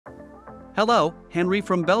Hello, Henry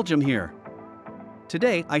from Belgium here.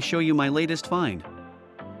 Today I show you my latest find.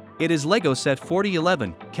 It is legoset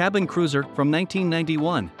 4011 cabin cruiser from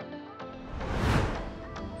 1991.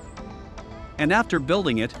 And after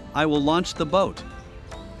building it, I will launch the boat.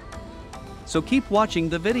 So keep watching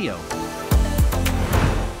the video.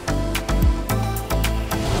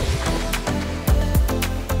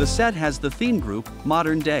 The set has the theme group,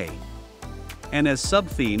 Modern Day, and as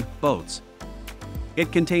sub-theme, Boats.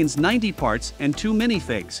 It contains 90 parts and 2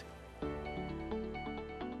 minifigs.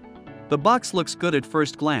 The box looks good at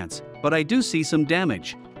first glance, but I do see some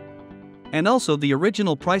damage. And also the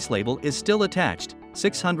original price label is still attached,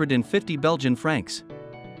 650 Belgian francs.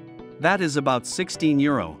 That is about 16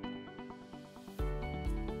 euro.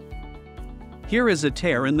 Here is a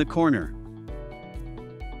tear in the corner.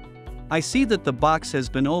 I see that the box has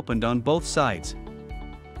been opened on both sides.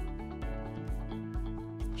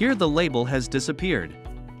 Here the label has disappeared.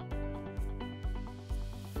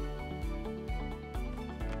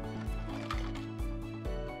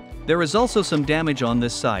 There is also some damage on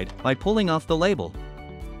this side by pulling off the label.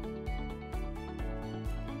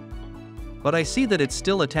 But I see that it's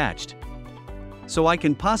still attached. So I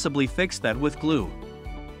can possibly fix that with glue.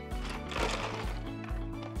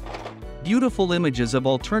 Beautiful images of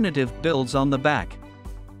alternative builds on the back.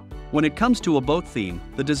 When it comes to a boat theme,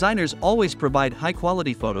 the designers always provide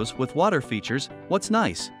high-quality photos with water features. What's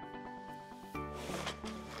nice?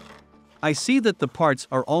 I see that the parts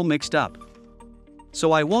are all mixed up.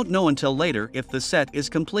 So I won't know until later if the set is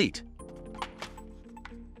complete.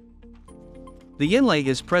 The inlay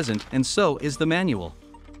is present and so is the manual.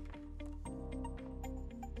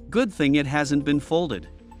 Good thing it hasn't been folded.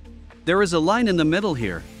 There is a line in the middle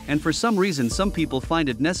here, and for some reason some people find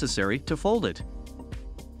it necessary to fold it.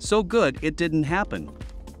 So good it didn't happen.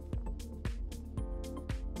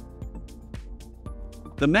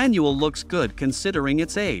 The manual looks good considering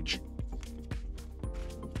its age.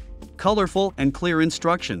 Colorful and clear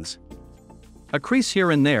instructions. A crease here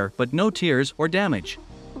and there but no tears or damage.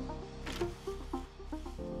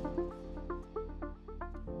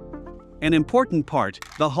 An important part,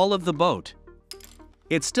 the hull of the boat.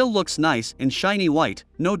 It still looks nice and shiny white,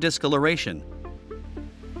 no discoloration.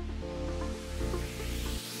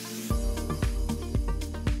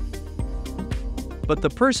 But the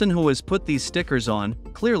person who has put these stickers on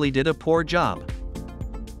clearly did a poor job.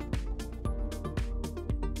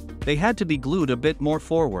 They had to be glued a bit more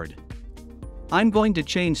forward. I'm going to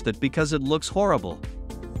change that because it looks horrible.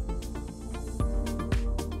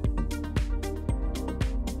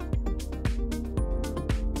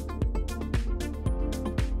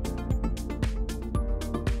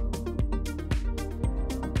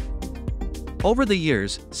 Over the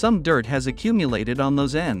years, some dirt has accumulated on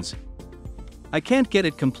those ends. I can't get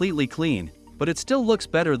it completely clean, but it still looks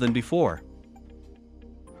better than before.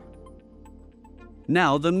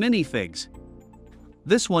 Now the minifigs.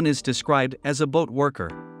 This one is described as a boat worker.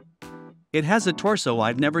 It has a torso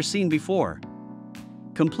I've never seen before.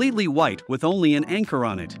 Completely white with only an anchor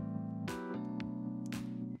on it.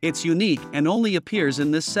 It's unique and only appears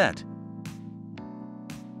in this set.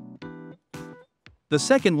 The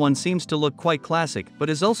second one seems to look quite classic but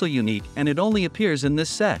is also unique and it only appears in this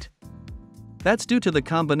set. That's due to the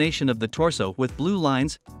combination of the torso with blue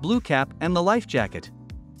lines, blue cap and the life jacket.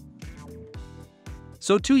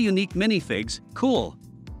 So 2 unique minifigs, cool.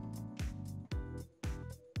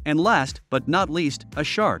 And last but not least, a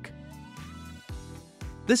shark.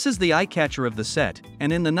 This is the eye-catcher of the set,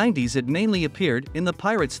 and in the 90s it mainly appeared in the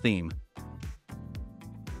Pirates theme.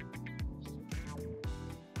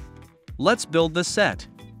 Let's build the set.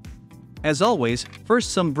 As always,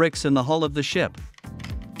 first some bricks in the hull of the ship.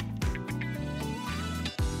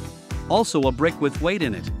 Also a brick with weight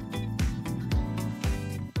in it.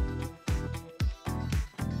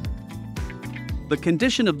 The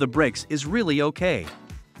condition of the bricks is really okay.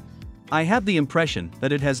 I have the impression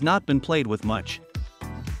that it has not been played with much.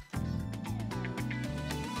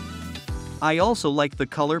 I also like the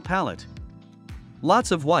color palette.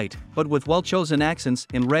 Lots of white, but with well-chosen accents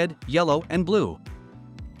in red, yellow, and blue.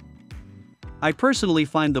 I personally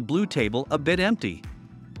find the blue table a bit empty.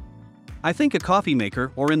 I think a coffee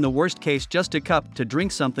maker or in the worst case just a cup to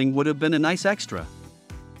drink something would have been a nice extra.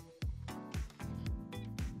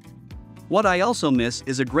 What I also miss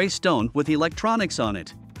is a gray stone with electronics on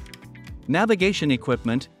it. Navigation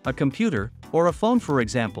equipment, a computer, or a phone for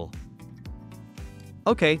example.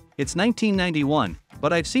 Okay, it's 1991,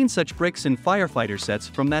 but I've seen such bricks in firefighter sets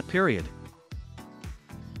from that period.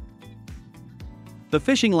 The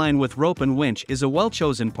fishing line with rope and winch is a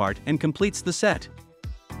well-chosen part and completes the set.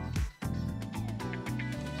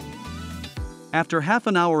 After half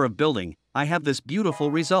an hour of building, I have this beautiful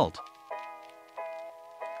result.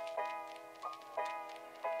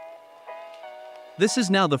 This is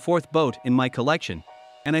now the fourth boat in my collection,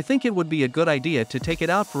 and I think it would be a good idea to take it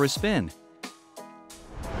out for a spin.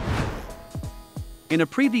 In a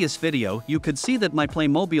previous video you could see that my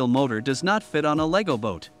Playmobil motor does not fit on a Lego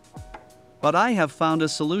boat. But I have found a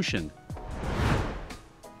solution.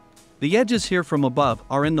 The edges here from above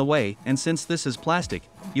are in the way, and since this is plastic,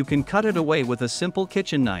 you can cut it away with a simple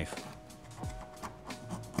kitchen knife.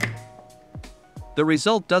 The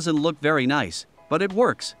result doesn't look very nice, but it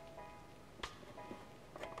works.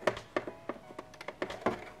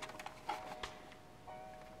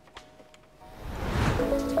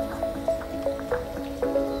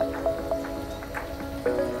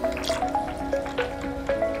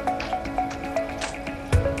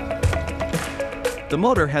 The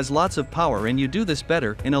motor has lots of power, and you do this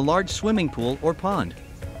better in a large swimming pool or pond.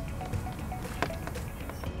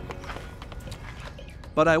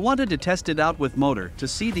 But I wanted to test it out with motor to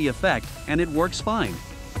see the effect, and it works fine.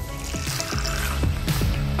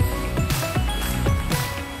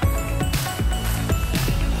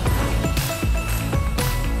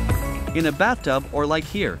 In a bathtub or like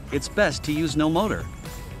here, it's best to use no motor.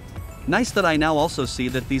 Nice that I now also see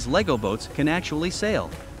that these Lego boats can actually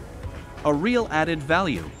sail. A real added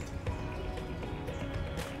value.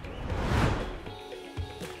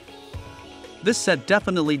 This set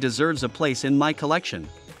definitely deserves a place in my collection.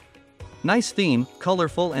 Nice theme,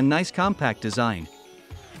 colorful and nice compact design.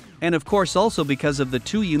 And of course also because of the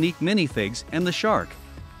two unique minifigs and the shark.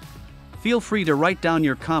 Feel free to write down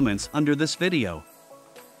your comments under this video.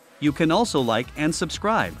 You can also like and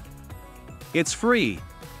subscribe. It's free.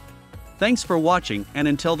 Thanks for watching, and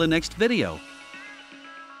until the next video.